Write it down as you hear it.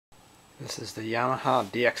This is the Yamaha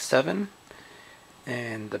DX7,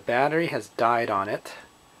 and the battery has died on it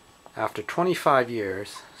after 25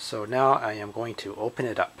 years, so now I am going to open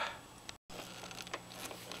it up.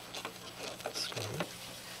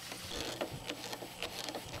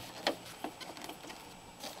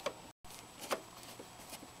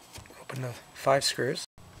 Open the 5 screws.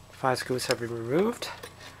 5 screws have been removed.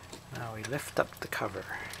 Now we lift up the cover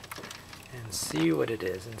and see what it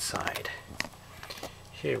is inside.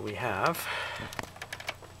 Here we have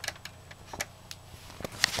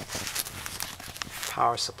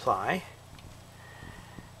power supply,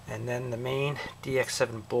 and then the main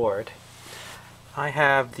DX7 board. I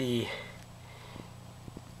have the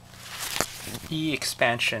E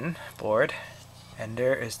expansion board, and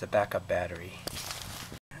there is the backup battery.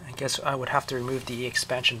 I guess I would have to remove the E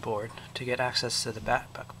expansion board to get access to the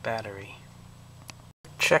backup battery.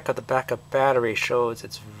 Check of the backup battery shows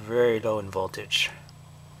it's very low in voltage.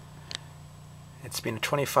 It's been a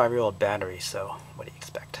 25-year-old battery, so what do you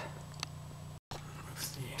expect?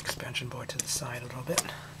 Move the expansion board to the side a little bit.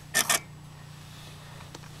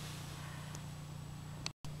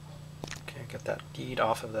 Okay, get that lead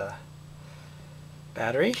off of the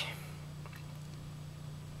battery.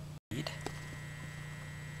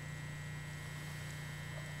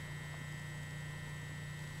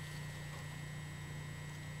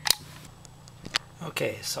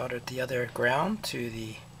 Okay, soldered the other ground to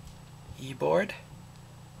the E board.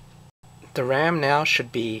 The RAM now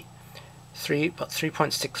should be about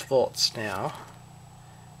 3.6 volts now.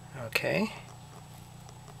 Okay.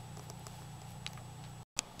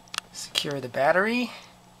 Secure the battery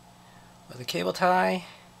with a cable tie.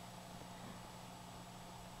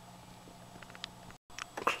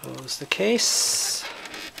 Close the case.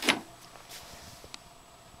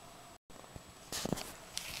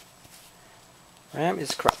 RAM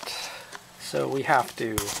is corrupt, so we have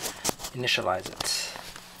to initialize it.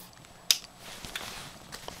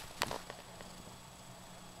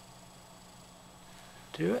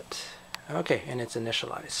 Do it. Okay, and it's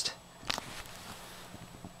initialized.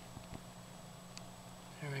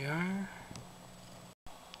 There we are.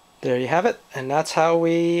 There you have it, and that's how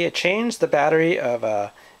we change the battery of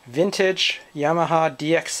a vintage Yamaha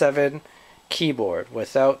DX7 keyboard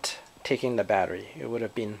without taking the battery. It would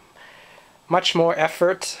have been much more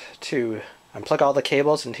effort to unplug all the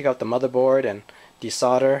cables and take out the motherboard and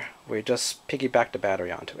desolder. We just piggyback the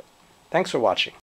battery onto it. Thanks for watching.